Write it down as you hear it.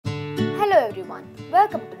Hello everyone,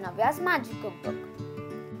 welcome to Navya's Magic Cookbook.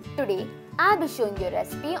 Today I'll be showing you a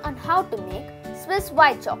recipe on how to make Swiss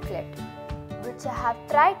white chocolate, which I have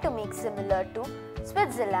tried to make similar to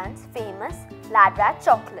Switzerland's famous Laderach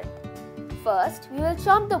chocolate. First, we will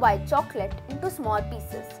chop the white chocolate into small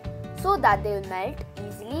pieces so that they will melt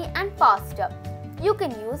easily and faster. You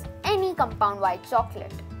can use any compound white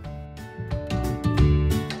chocolate.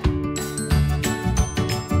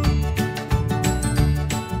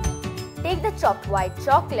 Take the chopped white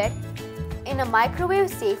chocolate in a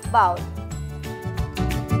microwave-safe bowl.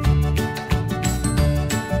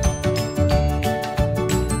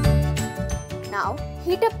 Now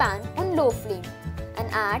heat a pan on low flame and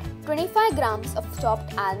add 25 grams of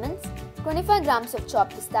chopped almonds, 25 grams of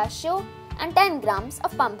chopped pistachio and 10 grams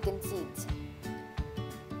of pumpkin seeds.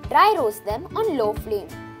 Dry roast them on low flame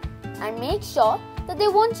and make sure that they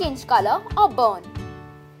won't change color or burn.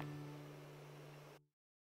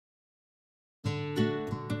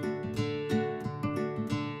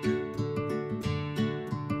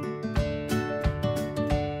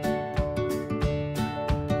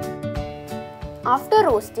 After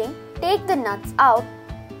roasting, take the nuts out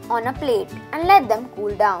on a plate and let them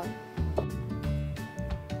cool down.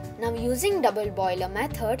 Now using double boiler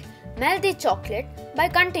method, melt the chocolate by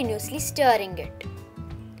continuously stirring it.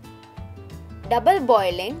 Double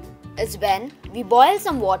boiling is when we boil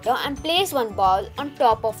some water and place one bowl on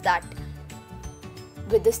top of that.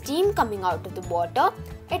 With the steam coming out of the water,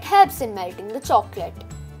 it helps in melting the chocolate.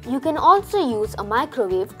 You can also use a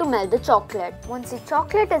microwave to melt the chocolate. Once the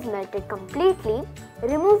chocolate is melted completely,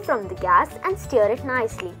 remove from the gas and stir it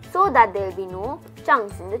nicely so that there will be no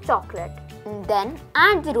chunks in the chocolate. And then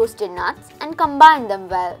add the roasted nuts and combine them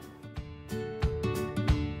well.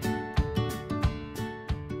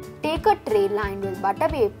 Take a tray lined with butter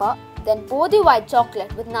paper, then pour the white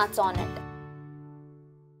chocolate with nuts on it.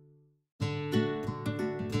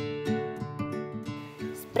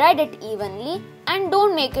 Spread it evenly and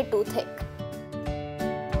don't make it too thick.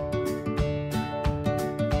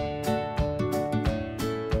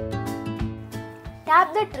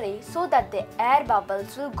 Tap the tray so that the air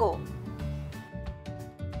bubbles will go.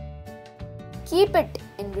 Keep it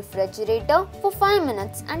in refrigerator for 5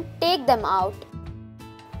 minutes and take them out.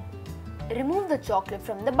 Remove the chocolate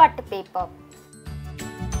from the butter paper.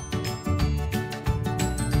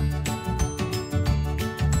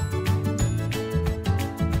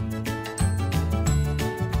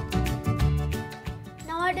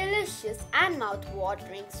 Now our delicious and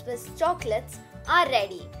mouth-watering Swiss chocolates are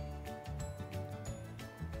ready.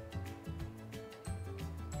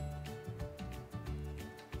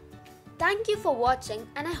 Thank you for watching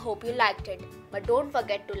and I hope you liked it. But don't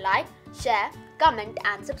forget to like, share, comment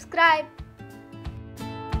and subscribe.